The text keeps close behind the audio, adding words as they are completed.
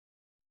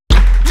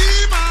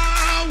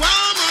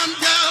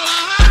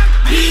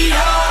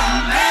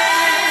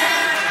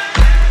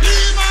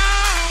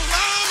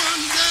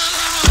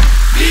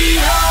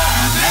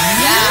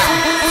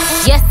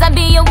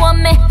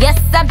me. Yes,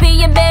 I'll be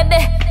your baby.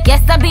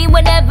 Yes, I'll be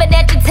whatever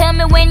that you tell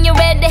me when you're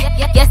ready.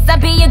 Yes, I'll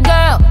be your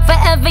girl,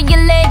 forever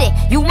your lady.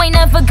 You ain't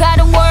never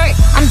gotta worry,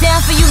 I'm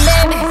down for you,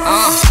 baby.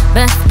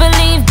 Best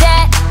believe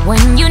that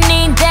when you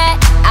need that,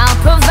 I'll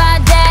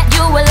provide that.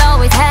 You will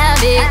always have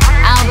it.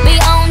 I'll be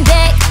on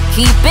deck,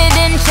 keep it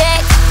in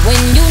check.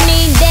 When you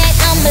need that,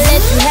 I'ma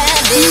let you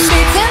have it.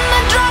 Beating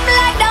my drum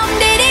like dum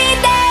diddy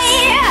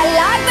day. I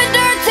like the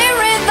dirty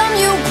rhythm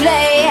you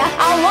play.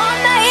 I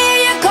wanna hear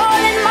you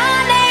calling my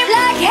name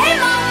like, hey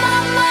mama,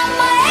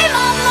 mama, hey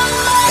mama,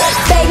 mama.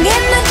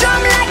 Banging the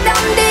drum like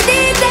dum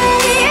diddy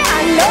day.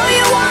 I know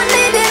you want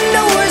it in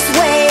the worst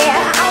way.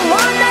 I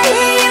wanna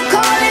hear you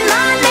calling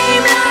my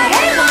name like,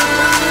 hey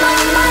mama,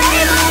 mama,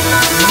 hey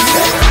mama,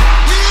 mama.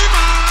 Be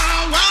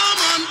my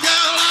woman,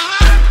 girl.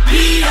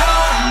 Be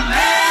your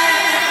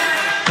man.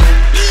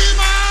 Be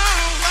my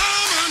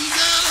woman,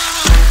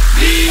 girl.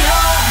 Be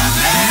your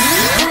man.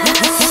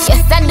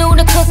 Yes, I do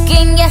the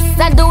cooking, yes,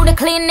 I do the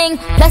cleaning.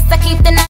 Plus I keep the